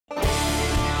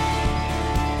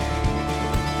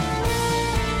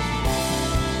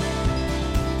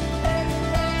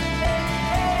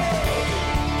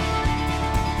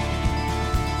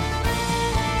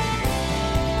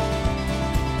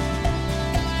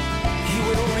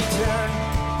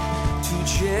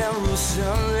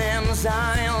Jerusalem,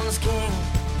 Zion's King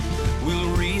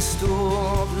will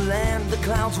restore the land. The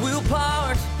clouds will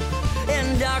part,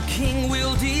 and our King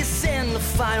will descend. The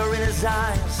fire in his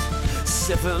eyes,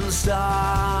 7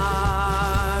 stars.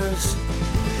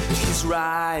 His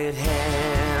right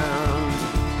hand.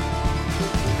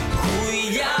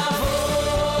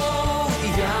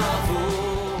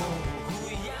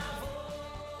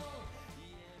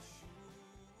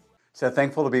 So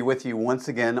thankful to be with you once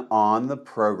again on the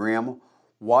program,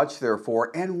 Watch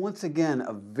Therefore, and once again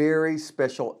a very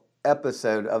special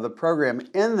episode of the program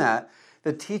in that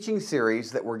the teaching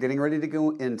series that we're getting ready to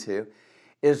go into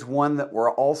is one that we're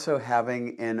also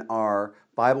having in our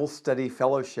Bible Study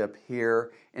Fellowship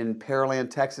here in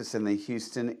Pearland, Texas, in the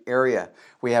Houston area.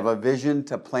 We have a vision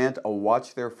to plant a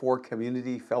Watch Therefore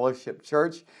Community Fellowship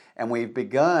Church, and we've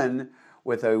begun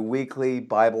with a weekly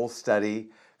Bible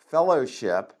study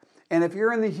fellowship. And if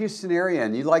you're in the Houston area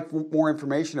and you'd like more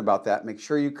information about that, make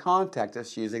sure you contact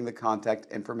us using the contact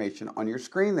information on your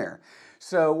screen there.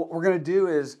 So what we're going to do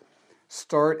is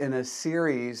start in a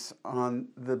series on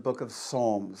the book of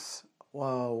Psalms.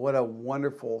 Wow, what a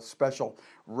wonderful, special,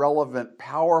 relevant,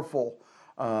 powerful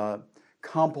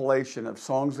compilation of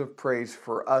songs of praise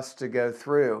for us to go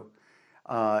through.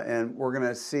 And we're going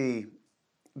to see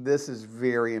this is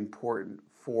very important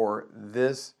for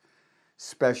this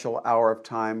special hour of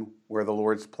time where the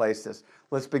Lord's placed us.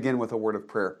 Let's begin with a word of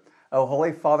prayer. Oh,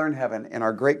 Holy Father in heaven, in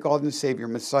our great God and Savior,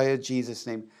 Messiah Jesus'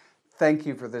 name, thank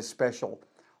you for this special,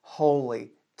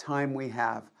 holy time we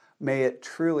have. May it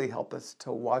truly help us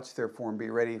to watch therefore and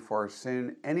be ready for our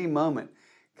soon, any moment,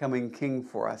 coming King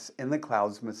for us in the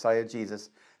clouds, Messiah Jesus.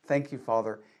 Thank you,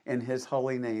 Father, in his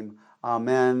holy name.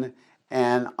 Amen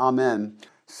and amen.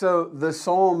 So the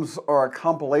Psalms are a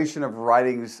compilation of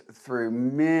writings through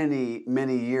many,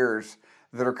 many years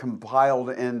that are compiled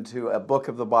into a book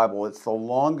of the Bible. It's the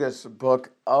longest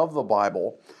book of the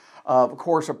Bible. Of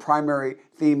course, a primary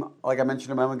theme, like I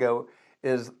mentioned a moment ago,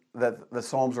 is that the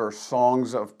Psalms are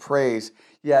songs of praise,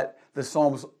 yet the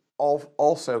Psalms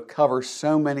also cover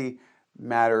so many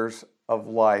matters of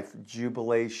life: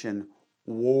 jubilation,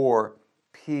 war,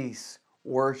 peace,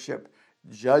 worship,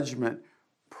 judgment,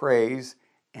 praise,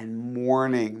 and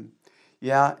mourning.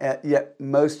 Yet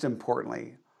most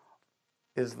importantly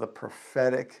is the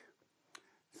prophetic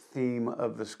theme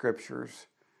of the scriptures,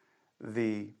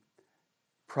 the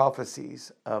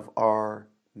prophecies of our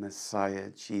Messiah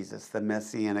Jesus, the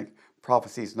messianic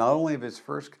prophecies, not only of his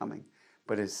first coming,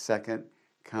 but his second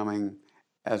coming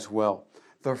as well.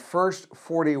 The first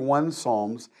 41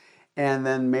 Psalms and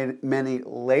then many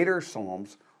later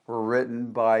Psalms were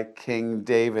written by King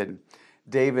David.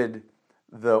 David,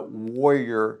 the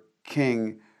warrior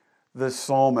king, the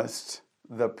psalmist,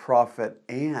 the prophet,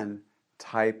 and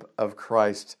type of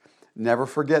Christ. Never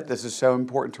forget, this is so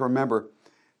important to remember,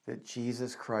 that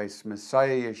Jesus Christ,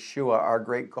 Messiah Yeshua, our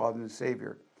great God and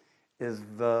Savior, is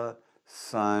the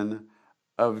Son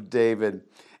of David.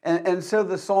 And so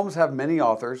the Psalms have many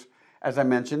authors, as I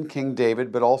mentioned, King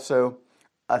David, but also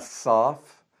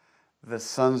Asaph, the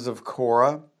sons of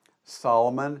Korah,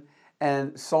 Solomon,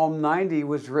 and Psalm 90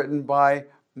 was written by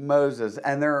Moses,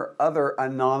 and there are other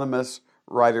anonymous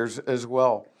writers as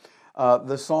well.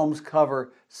 The Psalms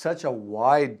cover such a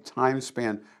wide time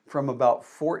span from about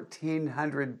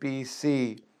 1400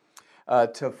 BC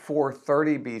to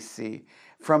 430 BC,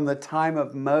 from the time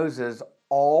of Moses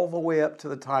all the way up to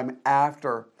the time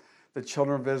after the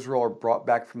children of Israel are brought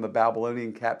back from the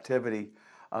Babylonian captivity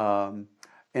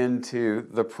into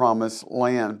the promised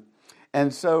land.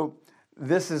 And so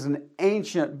this is an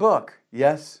ancient book,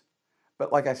 yes,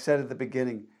 but like I said at the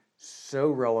beginning, so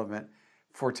relevant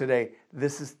for today.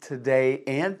 This is today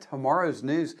and tomorrow's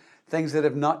news, things that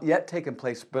have not yet taken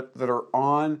place, but that are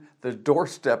on the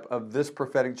doorstep of this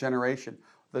prophetic generation.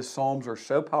 The Psalms are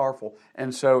so powerful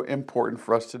and so important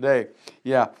for us today.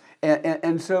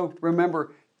 And so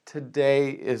remember,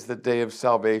 today is the day of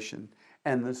salvation,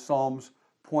 and the Psalms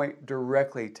point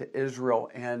directly to Israel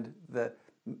and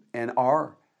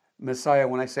our Messiah.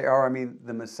 When I say our, I mean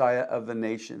the Messiah of the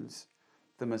nations.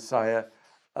 The Messiah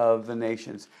of the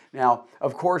nations. Now,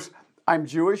 of course, I'm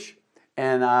Jewish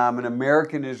and I'm an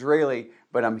American Israeli,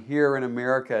 but I'm here in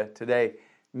America today.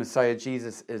 Messiah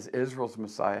Jesus is Israel's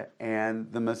Messiah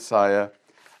and the Messiah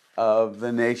of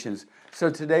the nations. So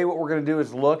today what we're going to do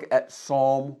is look at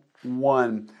Psalm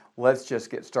 1. Let's just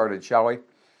get started, shall we?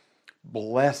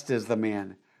 Blessed is the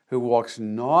man who walks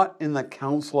not in the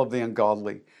counsel of the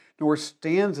ungodly, nor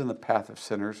stands in the path of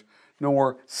sinners,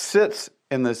 nor sits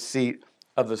in the seat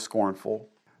of the scornful.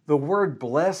 The word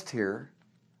blessed here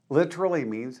literally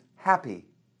means happy.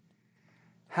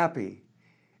 Happy.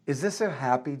 Is this a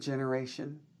happy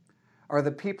generation? Are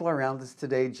the people around us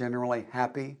today generally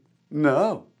happy?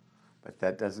 No, but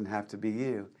that doesn't have to be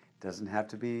you. It doesn't have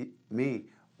to be me.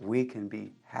 We can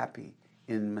be happy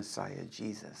in Messiah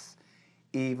Jesus,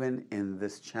 even in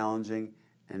this challenging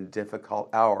and difficult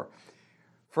hour.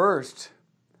 First,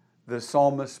 the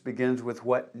psalmist begins with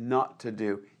what not to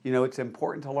do. You know, it's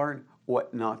important to learn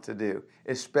what not to do,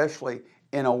 especially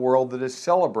in a world that is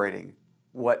celebrating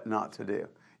what not to do.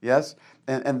 Yes?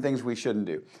 And things we shouldn't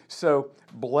do. So,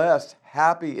 blessed,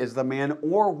 happy is the man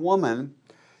or woman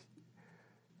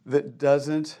that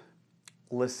doesn't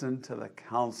listen to the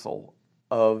counsel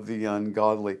of the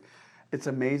ungodly. It's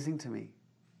amazing to me,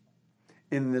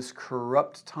 in this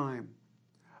corrupt time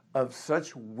of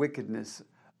such wickedness,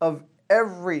 of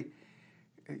every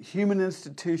human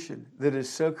institution that is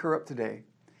so corrupt today,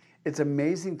 it's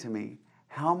amazing to me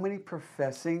how many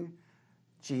professing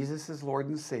Jesus as Lord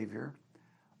and Savior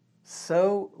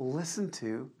so listen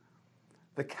to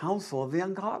the counsel of the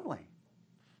ungodly.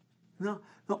 No,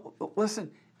 listen,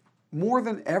 more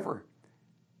than ever,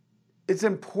 it's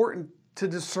important to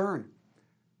discern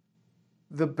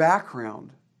the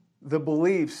background, the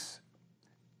beliefs,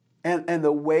 and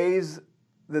the ways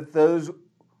that those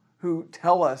who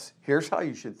tell us, here's how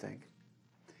you should think,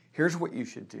 here's what you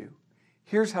should do,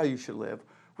 here's how you should live,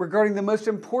 regarding the most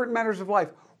important matters of life.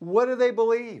 What do they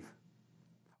believe?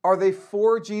 Are they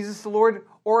for Jesus the Lord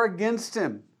or against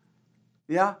Him?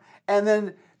 Yeah? And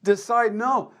then decide,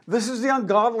 no, this is the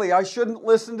ungodly. I shouldn't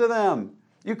listen to them.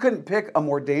 You couldn't pick a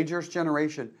more dangerous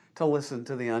generation to listen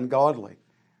to the ungodly,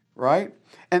 right?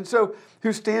 And so,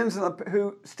 who stands in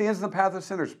the path of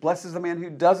sinners? Blessed is the man who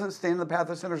doesn't stand in the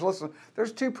path of sinners. Listen,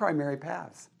 there's two primary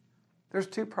paths. There's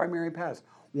two primary paths.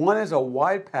 One is a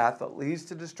wide path that leads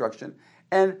to destruction,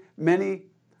 and many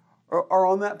are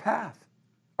on that path,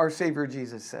 our Savior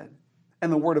Jesus said,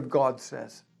 and the Word of God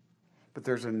says. But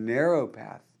there's a narrow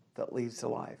path that leads to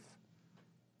life,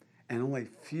 and only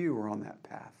few are on that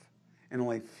path, and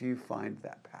only few find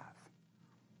that path.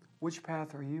 Which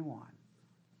path are you on?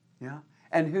 Yeah?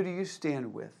 And who do you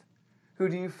stand with? Who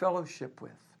do you fellowship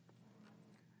with?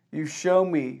 You show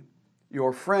me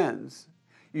your friends.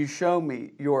 You show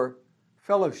me your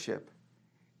fellowship,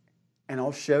 and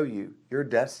I'll show you your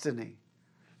destiny.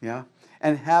 Yeah?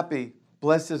 And happy,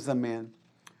 blessed is the man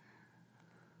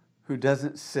who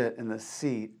doesn't sit in the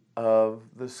seat of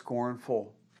the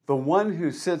scornful. The one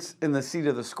who sits in the seat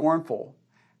of the scornful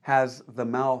has the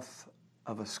mouth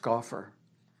of a scoffer.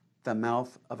 The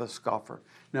mouth of a scoffer.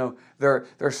 No, they're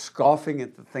scoffing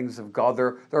at the things of God.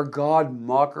 They're God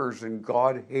mockers and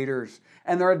God haters.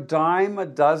 And they're a dime a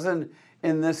dozen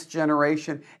in this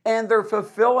generation. And they're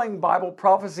fulfilling Bible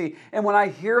prophecy. And when I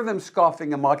hear them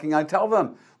scoffing and mocking, I tell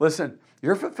them, listen,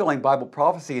 you're fulfilling Bible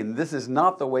prophecy, and this is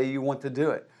not the way you want to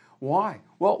do it. Why?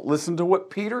 Well, listen to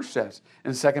what Peter says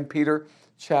in 2 Peter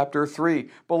chapter 3.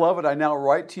 Beloved, I now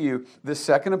write to you this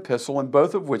second epistle, in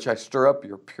both of which I stir up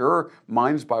your pure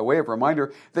minds by way of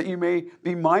reminder, that you may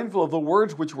be mindful of the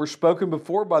words which were spoken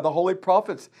before by the holy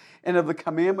prophets, and of the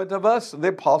commandment of us, the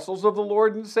apostles of the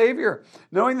Lord and Savior.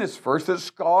 Knowing this first, that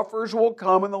scoffers will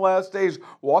come in the last days,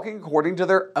 walking according to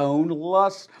their own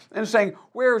lusts, and saying,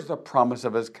 where's the promise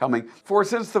of His coming? For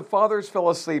since the fathers fell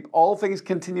asleep, all things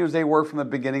continue as they were from the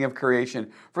beginning of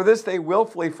creation. For this they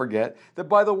willfully forget, that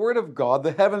by the word of God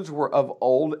the heavens were of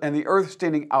old, and the earth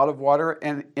standing out of water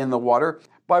and in the water,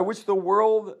 by which the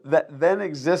world that then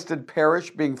existed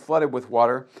perished, being flooded with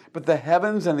water. But the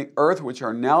heavens and the earth, which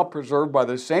are now preserved by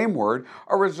the same word,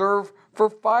 are reserved for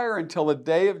fire until the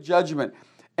day of judgment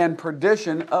and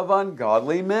perdition of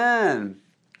ungodly men.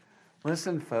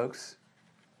 Listen, folks,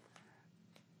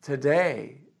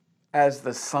 today, as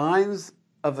the signs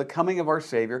of the coming of our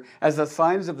Savior, as the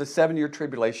signs of the 7-year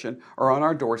tribulation are on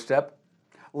our doorstep,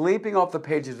 leaping off the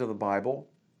pages of the Bible,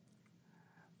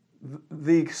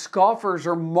 the scoffers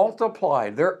are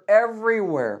multiplied. They're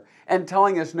everywhere, and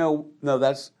telling us, no,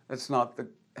 that's not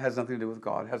has nothing to do with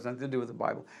God, has nothing to do with the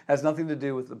Bible, has nothing to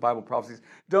do with the Bible prophecies.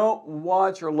 Don't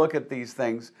watch or look at these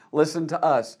things. Listen to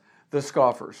us, the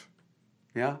scoffers.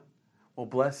 Yeah? Well,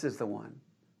 blessed is the one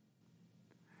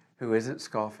who isn't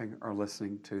scoffing or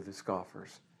listening to the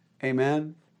scoffers.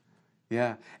 Amen?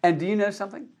 Yeah. And do you know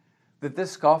something? That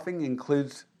this scoffing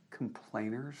includes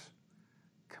complainers.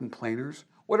 Complainers.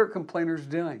 What are complainers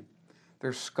doing?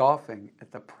 They're scoffing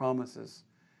at the promises,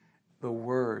 the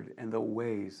word, and the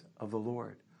ways of the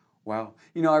Lord. Wow.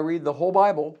 You know, I read the whole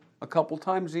Bible a couple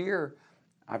times a year.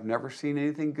 I've never seen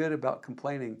anything good about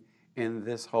complaining in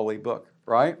this holy book,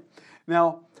 right?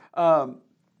 Now,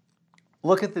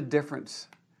 look at the difference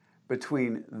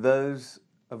between those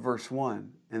of verse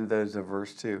 1 and those of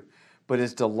verse 2. but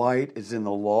his delight is in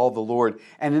the law of the Lord.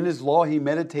 And in his law he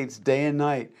meditates day and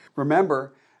night.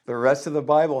 Remember, the rest of the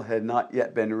Bible had not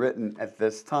yet been written at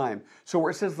this time. So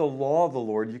where it says the law of the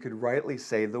Lord, you could rightly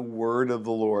say the word of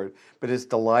the Lord. But his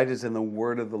delight is in the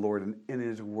word of the Lord, and in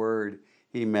his word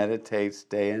he meditates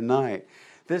day and night.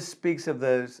 This speaks of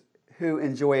those who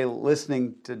enjoy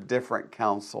listening to different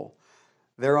counsel.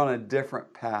 They're on a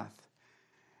different path,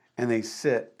 and they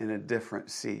sit in a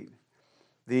different seat.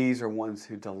 These are ones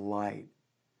who delight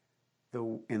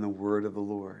in the word of the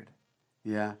Lord.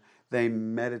 Yeah, they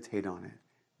meditate on it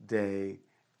day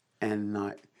and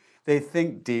night. They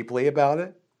think deeply about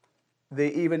it. They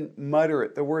even mutter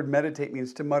it. The word meditate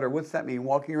means to mutter. What's that mean?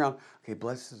 Walking around, okay,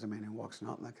 blessed is the man who walks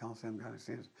not in the counsel of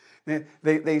God.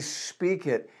 They speak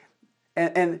it,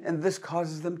 and this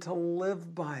causes them to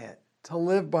live by it, to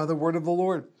live by the word of the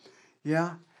Lord.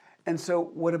 Yeah? And so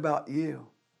what about you?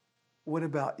 What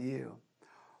about you?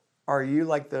 Are you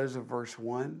like those of verse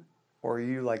 1, or are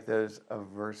you like those of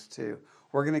verse 2?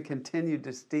 We're going to continue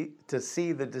to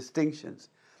see the distinctions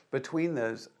between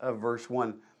those of verse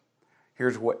 1.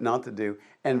 Here's what not to do.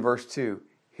 And verse 2,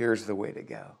 here's the way to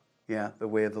go. Yeah, the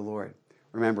way of the Lord.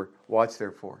 Remember, watch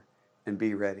therefore and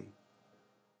be ready.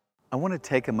 I want to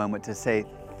take a moment to say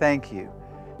thank you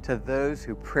to those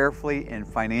who prayerfully and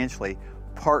financially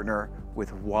partner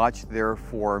with Watch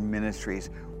Therefore Ministries.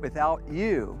 Without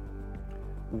you,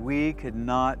 we could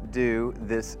not do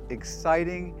this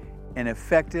exciting and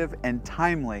effective and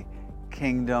timely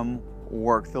kingdom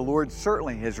work. The Lord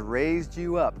certainly has raised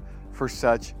you up for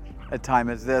such a time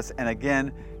as this. And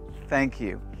again, thank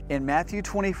you. In Matthew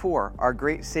 24, our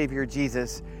great Savior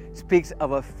Jesus speaks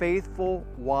of a faithful,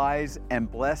 wise,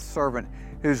 and blessed servant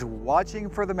who's watching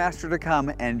for the master to come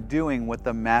and doing what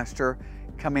the master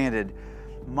commanded.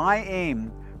 My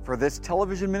aim for this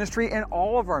television ministry and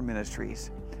all of our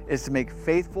ministries is to make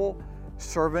faithful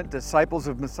servant disciples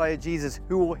of Messiah Jesus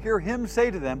who will hear him say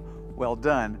to them, "Well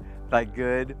done, thy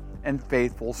good and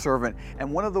faithful servant."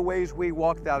 And one of the ways we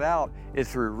walk that out is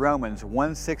through Romans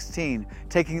 1:16,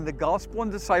 taking the gospel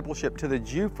and discipleship to the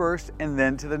Jew first and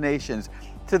then to the nations.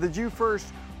 To the Jew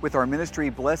first with our ministry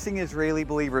Blessing Israeli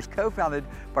Believers, co-founded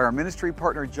by our ministry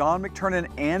partner John McTernan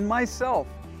and myself.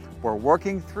 We're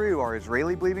working through our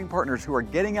Israeli believing partners who are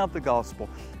getting out the gospel,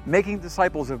 making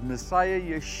disciples of Messiah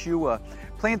Yeshua,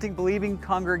 planting believing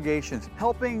congregations,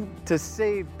 helping to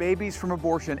save babies from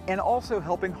abortion, and also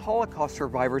helping Holocaust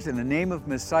survivors in the name of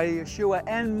Messiah Yeshua,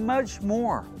 and much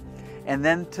more. And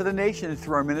then to the nations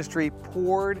through our ministry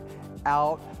Poured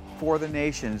Out for the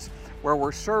Nations, where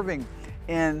we're serving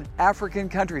in African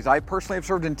countries. I personally have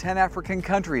served in 10 African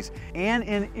countries, and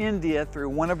in India through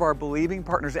one of our believing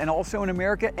partners, and also in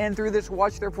America, and through this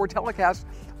Watch Therefore telecast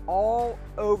all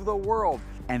over the world.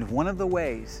 And one of the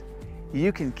ways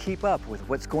you can keep up with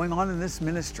what's going on in this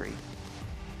ministry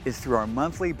is through our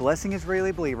monthly Blessing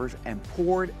Israeli Believers and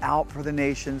Poured Out for the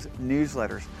Nations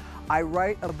newsletters. I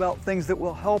write about things that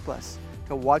will help us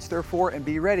to watch therefore and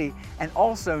be ready, and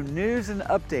also news and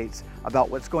updates about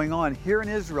what's going on here in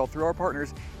Israel through our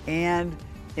partners and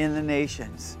in the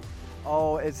nations.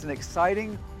 Oh, it's an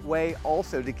exciting way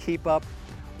also to keep up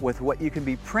with what you can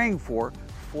be praying for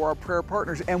our prayer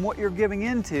partners and what you're giving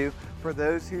into for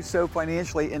those who sow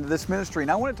financially into this ministry.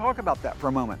 And I want to talk about that for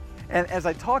a moment. And as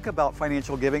I talk about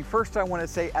financial giving, first I want to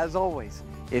say, as always,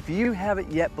 if you haven't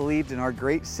yet believed in our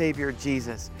great Savior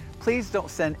Jesus, please don't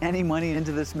send any money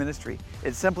into this ministry.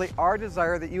 It's simply our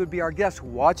desire that you would be our guest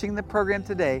watching the program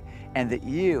today, and that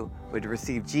you would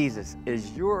receive Jesus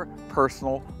as your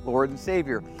personal Lord and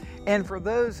Savior. And for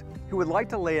those who would like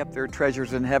to lay up their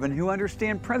treasures in heaven, who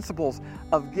understand principles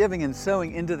of giving and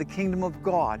sowing into the kingdom of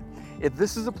God, if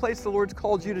this is a place the Lord's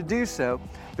called you to do so,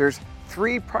 there's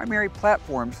 3 primary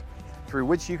platforms through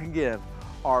which you can give.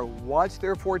 Our Watch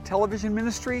Therefore television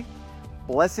ministry,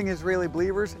 Blessing Israeli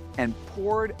Believers, and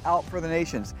Poured Out for the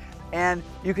Nations. And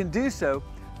you can do so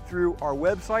through our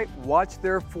website,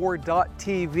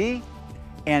 watchtherefore.tv,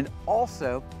 and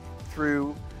also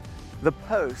through the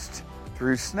post,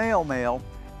 through snail mail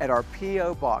at our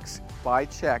P.O. Box by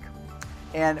check.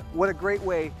 And what a great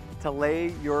way to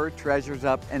lay your treasures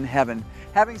up in heaven.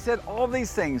 Having said all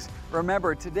these things,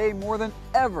 remember today more than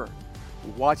ever,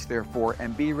 watch therefore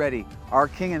and be ready. Our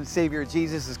King and Savior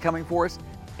Jesus is coming for us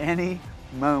any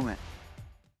moment.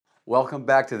 Welcome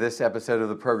back to this episode of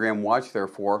the program Watch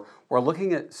Therefore. We're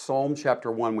looking at Psalm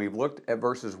chapter 1. We've looked at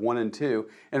verses 1 and 2.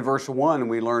 In verse 1,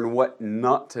 we learn what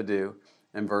not to do.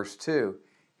 In verse 2,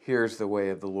 here's the way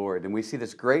of the Lord. And we see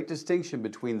this great distinction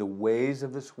between the ways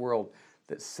of this world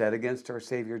that set against our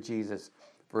Savior Jesus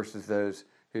versus those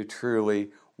who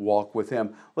truly walk with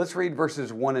Him. Let's read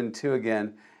verses 1 and 2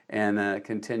 again and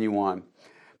continue on.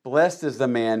 Blessed is the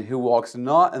man who walks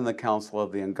not in the counsel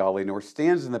of the ungodly, nor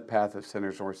stands in the path of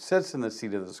sinners, nor sits in the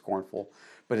seat of the scornful,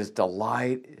 but his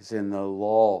delight is in the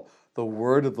law, the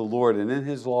word of the Lord. And in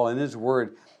his law, in his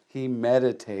word, he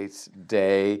meditates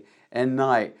day and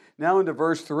night. Now into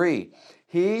verse 3.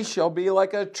 He shall be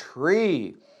like a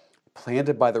tree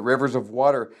planted by the rivers of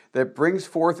water, that brings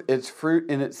forth its fruit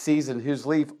in its season, whose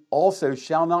leaf also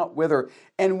shall not wither,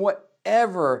 and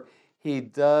whatever he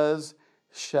does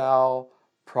shall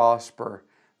prosper.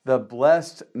 The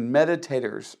blessed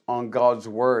meditators on God's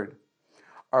word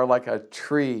are like a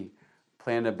tree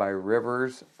planted by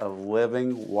rivers of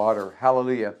living water.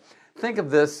 Hallelujah. Think of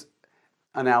this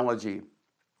analogy.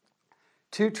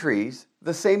 Two trees,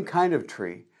 the same kind of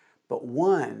tree, but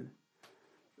one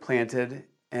planted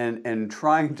and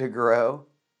trying to grow,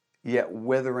 yet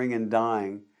withering and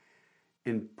dying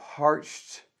in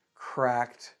parched,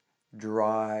 cracked,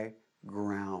 dry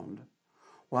ground,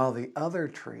 while the other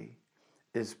tree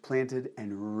is planted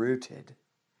and rooted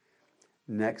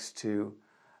next to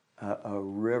a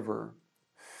river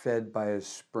fed by a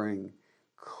spring,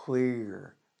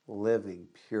 clear, living,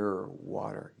 pure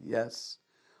water. Yes?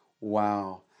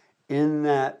 Wow. In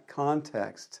that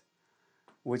context,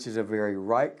 which is a very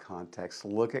right context,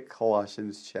 look at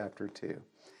Colossians chapter 2.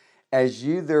 As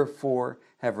you therefore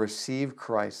have received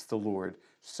Christ the Lord,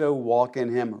 so walk in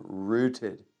him,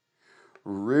 rooted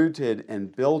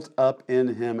and built up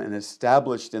in him and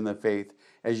established in the faith,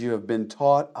 as you have been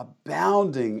taught,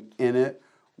 abounding in it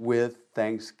with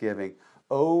thanksgiving.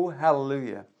 Oh,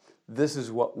 hallelujah. This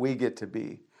is what we get to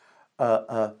be.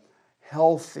 A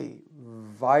healthy,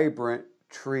 vibrant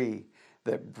tree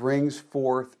that brings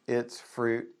forth its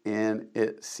fruit in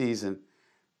its season.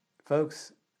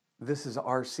 Folks, this is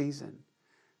our season.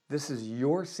 This is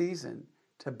your season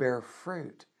to bear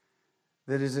fruit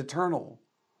that is eternal.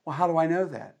 Well, how do I know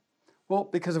that? Well,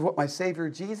 because of what my Savior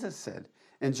Jesus said.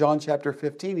 In John chapter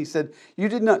 15, he said, "You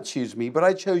did not choose me, but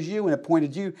I chose you and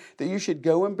appointed you that you should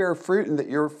go and bear fruit and that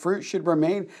your fruit should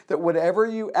remain, that whatever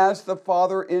you ask the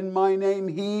Father in my name,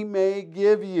 he may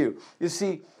give you." You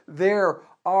see, there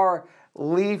our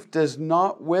leaf does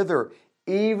not wither,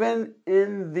 even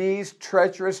in these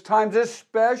treacherous times,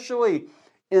 especially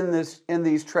in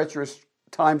these treacherous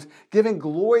times, giving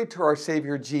glory to our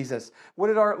Savior Jesus. What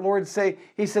did our Lord say?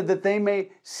 He said that they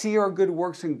may see our good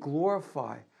works and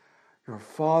glorify your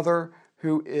Father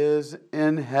who is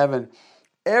in heaven.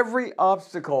 Every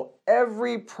obstacle,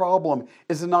 every problem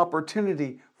is an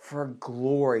opportunity for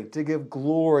glory, to give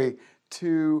glory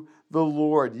to the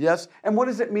Lord. Yes? And what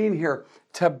does it mean here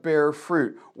to bear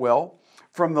fruit? Well,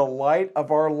 from the light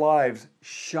of our lives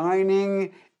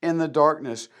shining in the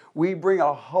darkness, we bring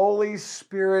a Holy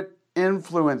Spirit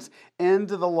influence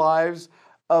into the lives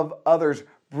of others,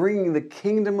 bringing the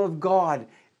kingdom of God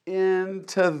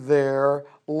into their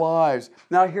lives.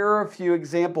 Now, here are a few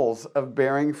examples of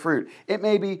bearing fruit. It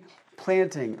may be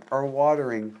planting or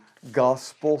watering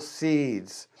gospel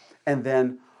seeds, and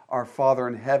then our Father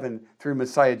in heaven, through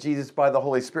Messiah Jesus, by the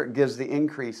Holy Spirit, gives the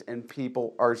increase and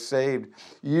people are saved.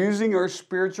 Using our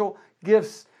spiritual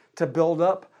gifts to build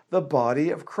up the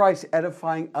body of Christ,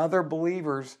 edifying other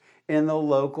believers in the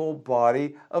local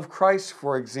body of Christ,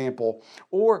 for example.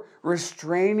 Or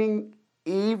restraining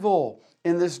evil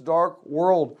in this dark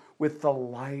world with the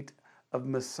light of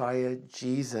Messiah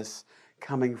Jesus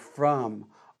coming from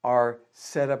our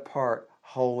set-apart,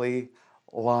 holy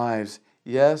lives.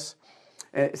 Yes?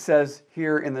 It says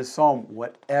here in the psalm,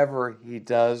 whatever he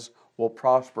does will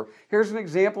prosper. Here's an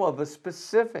example of a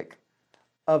specific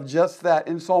of just that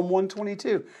in Psalm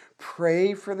 122.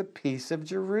 Pray for the peace of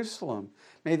Jerusalem.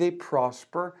 May they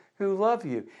prosper who love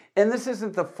you. And this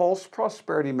isn't the false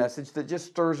prosperity message that just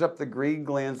stirs up the greed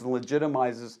glands and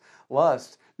legitimizes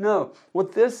lust. No,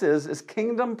 what this is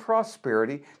kingdom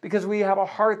prosperity because we have a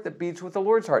heart that beats with the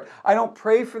Lord's heart. I don't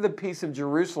pray for the peace of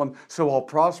Jerusalem so I'll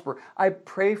prosper. I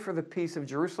pray for the peace of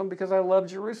Jerusalem because I love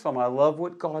Jerusalem. I love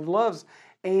what God loves.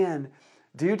 And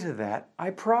due to that,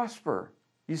 I prosper.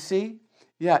 You see?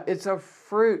 Yeah, it's a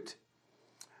fruit.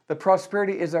 The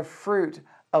prosperity is a fruit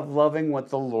of loving what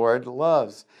the Lord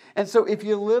loves. And so if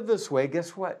you live this way,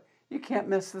 guess what? You can't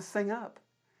mess this thing up.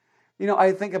 You know,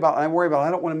 I think about, I worry about,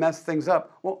 I don't want to mess things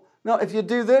up. Well, no, if you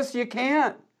do this, you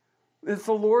can't. It's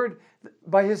the Lord,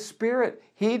 by His Spirit.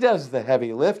 He does the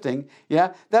heavy lifting.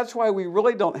 Yeah, that's why we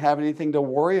really don't have anything to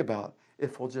worry about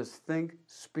if we'll just think,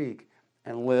 speak,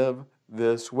 and live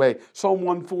this way. Psalm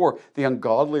 1:4, the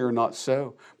ungodly are not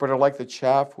so, but are like the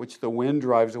chaff which the wind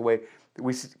drives away.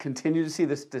 We continue to see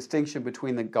this distinction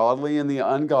between the godly and the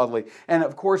ungodly. And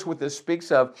of course, what this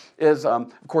speaks of is,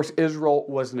 of course, Israel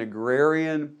was an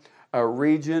agrarian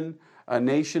region, a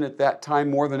nation at that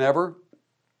time more than ever.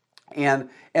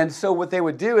 And so what they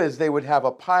would do is they would have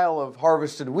a pile of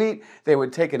harvested wheat. They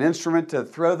would take an instrument to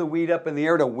throw the wheat up in the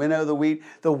air to winnow the wheat.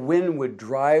 The wind would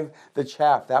drive the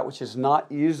chaff, that which is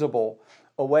not usable,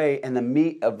 away, and the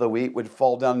meat of the wheat would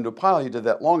fall down into a pile. You did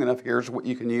that long enough, here's what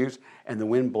you can use, and the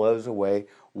wind blows away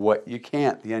what you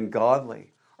can't. The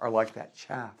ungodly are like that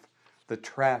chaff, the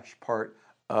trash part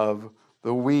of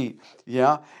the wheat.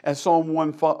 Yeah? And Psalm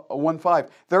 1:5,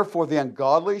 therefore the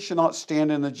ungodly shall not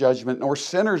stand in the judgment, nor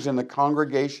sinners in the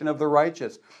congregation of the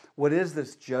righteous. What is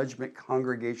this judgment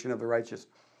congregation of the righteous?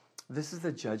 This is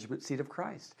the judgment seat of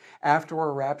Christ. After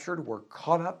we're raptured, we're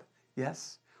caught up.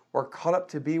 Yes, we're caught up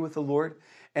to be with the Lord.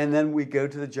 And then we go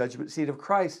to the judgment seat of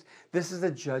Christ. This is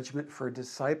the judgment for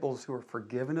disciples who are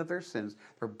forgiven of their sins.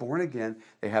 They're born again.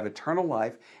 They have eternal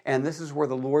life. And this is where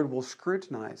the Lord will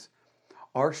scrutinize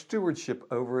our stewardship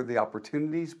over the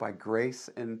opportunities by grace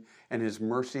and His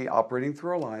mercy operating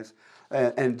through our lives.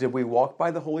 And did we walk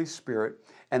by the Holy Spirit?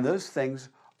 And those things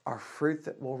are fruit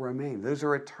that will remain. Those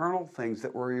are eternal things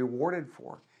that we're rewarded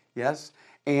for. Yes?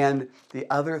 And the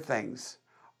other things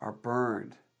are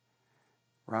burned.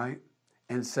 Right?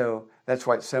 And so that's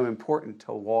why it's so important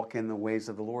to walk in the ways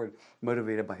of the Lord,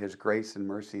 motivated by His grace and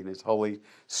mercy and His Holy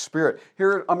Spirit.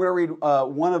 Here, I'm going to read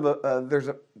one of there's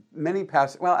many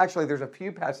passages. Well, actually, there's a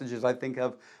few passages I think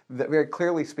of that very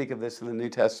clearly speak of this in the New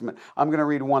Testament. I'm going to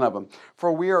read one of them.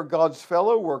 For we are God's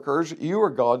fellow workers. You are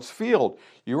God's field.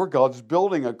 You are God's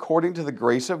building according to the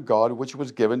grace of God, which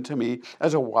was given to me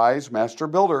as a wise master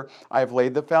builder. I have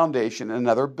laid the foundation, and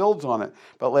another builds on it.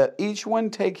 But let each one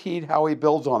take heed how he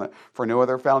builds on it. For no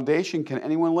other foundation can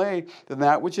anyone lay than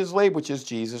that which is laid, which is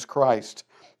Jesus Christ.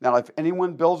 Now, if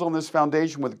anyone builds on this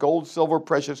foundation with gold, silver,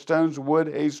 precious stones,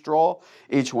 wood, hay, straw,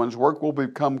 each one's work will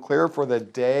become clear, for the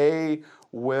day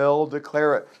will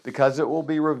declare it, because it will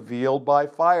be revealed by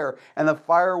fire, and the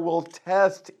fire will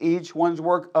test each one's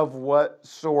work of what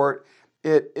sort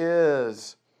it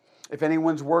is. If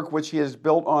anyone's work which he has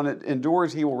built on it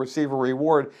endures, he will receive a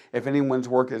reward. If anyone's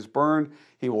work is burned,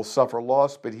 he will suffer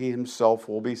loss, but he himself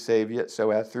will be saved, yet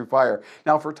so as through fire.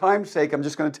 Now, for time's sake, I'm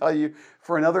just going to tell you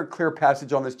for another clear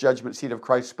passage on this judgment seat of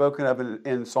Christ spoken of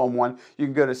in Psalm 1. You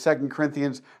can go to 2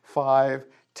 Corinthians 5,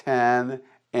 10,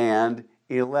 and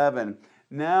 11.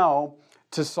 Now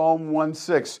to Psalm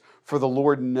 1:6. For the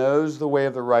Lord knows the way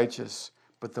of the righteous,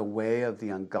 but the way of the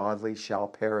ungodly shall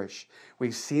perish.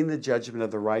 We've seen the judgment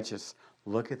of the righteous.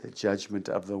 Look at the judgment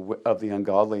of the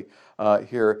ungodly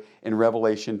here in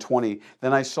Revelation 20.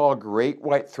 Then I saw a great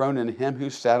white throne and him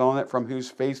who sat on it, from whose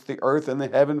face the earth and the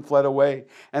heaven fled away.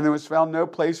 And there was found no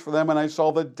place for them. And I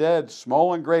saw the dead,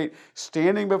 small and great,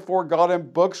 standing before God,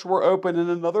 and books were opened. And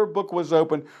another book was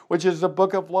opened, which is the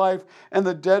book of life. And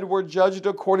the dead were judged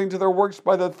according to their works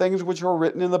by the things which were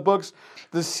written in the books.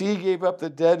 The sea gave up the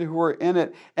dead who were in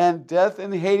it, and death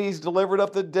and Hades delivered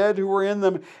up the dead who were in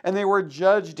them. And they were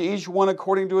judged, each one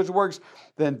according to his works.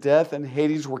 Then death and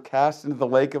Hades were cast into the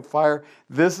lake of fire.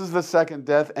 This is the second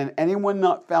death, and anyone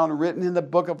not found written in the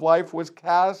book of life was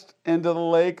cast into the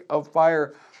lake of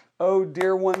fire. Oh,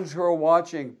 dear ones who are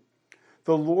watching,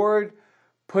 the Lord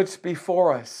puts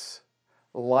before us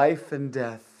life and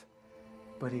death,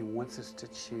 but He wants us to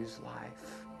choose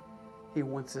life. He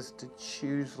wants us to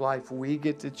choose life. We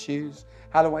get to choose.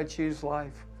 How do I choose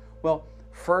life? Well,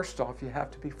 first off, you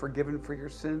have to be forgiven for your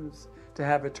sins to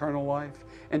have eternal life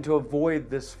and to avoid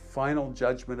this final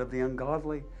judgment of the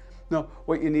ungodly. No,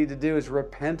 what you need to do is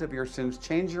repent of your sins,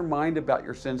 change your mind about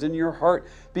your sins in your heart,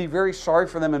 be very sorry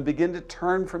for them, and begin to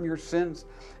turn from your sins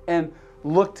and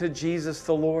look to Jesus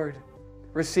the Lord.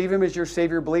 Receive Him as your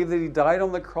Savior. Believe that He died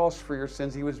on the cross for your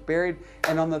sins. He was buried,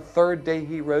 and on the third day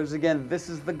He rose again. This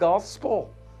is the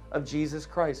gospel of Jesus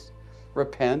Christ.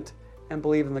 Repent and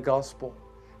believe in the gospel.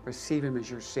 Receive Him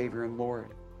as your Savior and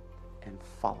Lord, and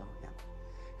follow Him.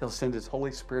 He'll send His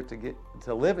Holy Spirit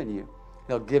to live in you.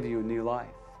 He'll give you a new life.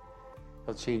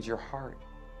 He'll change your heart.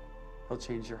 He'll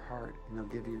change your heart, and He'll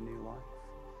give you a new life.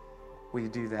 Will you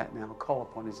do that now? Call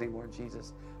upon His name, Lord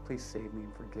Jesus. Please save me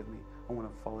and forgive me. I want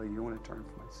to follow You. I want to turn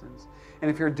from my sins. And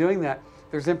if you're doing that,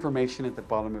 there's information at the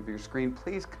bottom of your screen.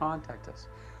 Please contact us.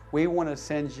 We want to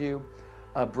send you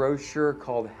a brochure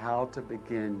called How to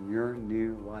Begin Your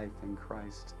New Life in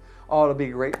Christ. Oh, it'll be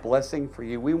a great blessing for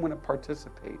you. We want to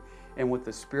participate in what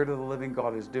the Spirit of the living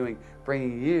God is doing,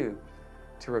 bringing you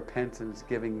to repentance,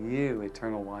 giving you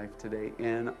eternal life today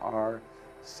in our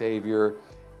Savior,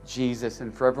 Jesus.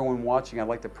 And for everyone watching, I'd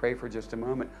like to pray for just a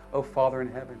moment. Oh, Father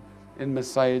in heaven, in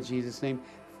Messiah Jesus' name,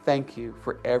 thank You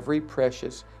for every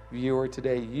precious viewer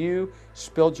today. You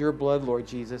spilled Your blood, Lord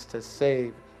Jesus, to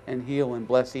save and heal and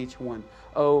bless each one.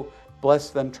 Oh,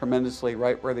 bless them tremendously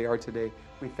right where they are today.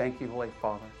 We thank You, Holy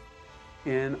Father.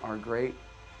 in our great,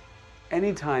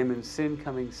 anytime and sin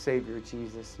coming Savior,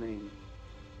 Jesus' name.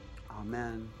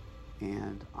 Amen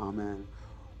and amen.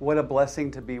 What a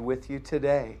blessing to be with you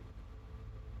today.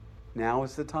 Now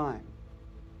is the time,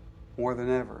 more than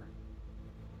ever,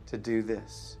 to do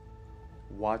this.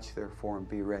 Watch therefore and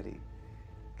be ready.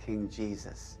 King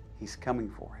Jesus, He's coming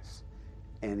for us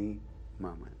any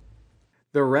moment.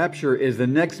 The rapture is the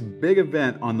next big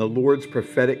event on the Lord's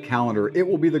prophetic calendar. It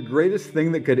will be the greatest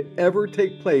thing that could ever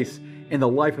take place in the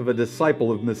life of a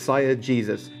disciple of Messiah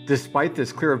Jesus. Despite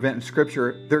this clear event in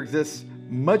Scripture, there exists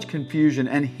much confusion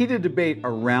and heated debate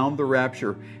around the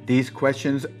rapture. These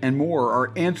questions and more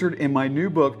are answered in my new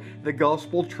book, The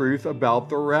Gospel Truth About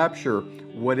the Rapture.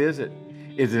 What is it?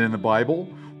 Is it in the Bible?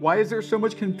 Why is there so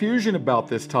much confusion about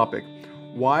this topic?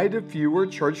 Why do fewer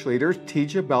church leaders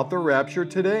teach about the rapture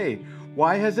today?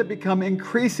 Why has it become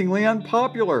increasingly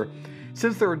unpopular?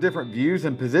 Since there are different views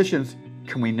and positions,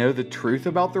 can we know the truth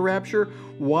about the rapture?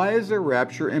 Why is the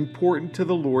rapture important to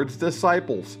the Lord's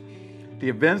disciples? The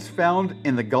events found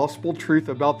in the gospel truth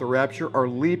about the rapture are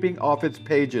leaping off its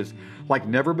pages. Like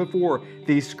never before,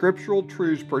 these scriptural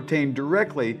truths pertain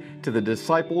directly to the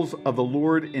disciples of the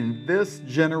Lord in this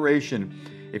generation.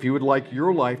 If you would like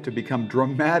your life to become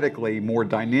dramatically more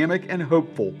dynamic and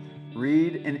hopeful,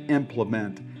 read and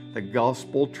implement the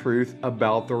gospel truth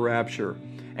about the rapture.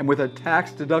 And with a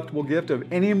tax-deductible gift of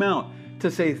any amount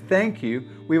to say thank you,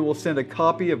 we will send a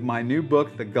copy of my new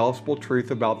book, The Gospel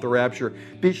Truth About the Rapture.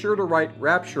 Be sure to write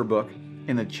Rapture Book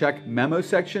in the check memo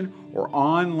section or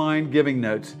online giving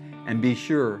notes. And be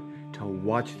sure to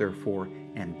watch therefore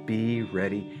and be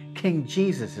ready. King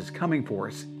Jesus is coming for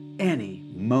us any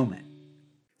moment.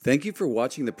 Thank you for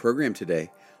watching the program today.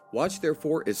 Watch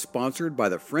Therefore is sponsored by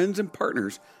the friends and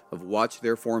partners of Watch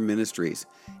Therefore Ministries.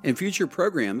 In future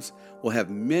programs, we'll have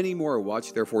many more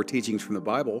Watch Therefore teachings from the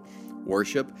Bible,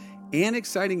 worship, and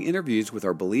exciting interviews with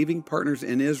our believing partners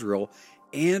in Israel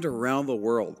and around the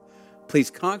world.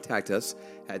 Please contact us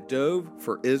at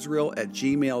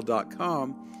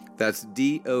doveforisrael@gmail.com. That's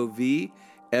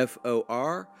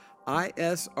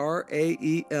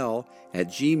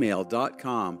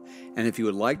DOVFORISRAEL@gmail.com. And if you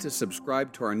would like to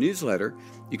subscribe to our newsletter,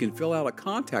 you can fill out a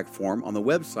contact form on the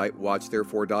website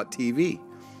watchtherefore.tv.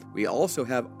 We also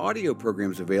have audio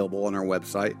programs available on our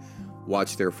website,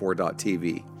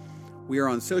 watchtherefore.tv. We are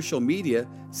on social media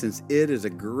since it is a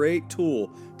great tool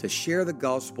to share the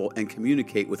gospel and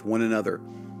communicate with one another.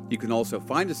 You can also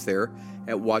find us there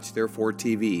at Watch Therefore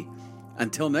TV.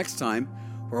 Until next time,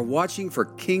 we're watching for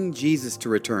King Jesus to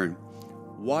return.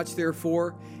 Watch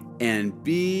therefore and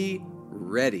be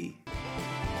ready.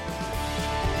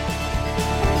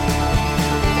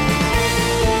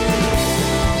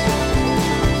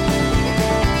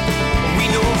 We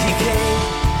know He came,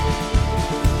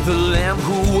 the Lamb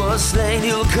who was slain,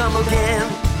 He'll come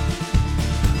again,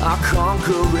 our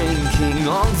conquering King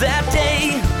on that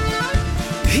day.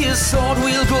 His sword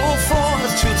will go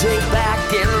forth to take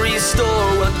back and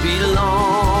restore what belongs.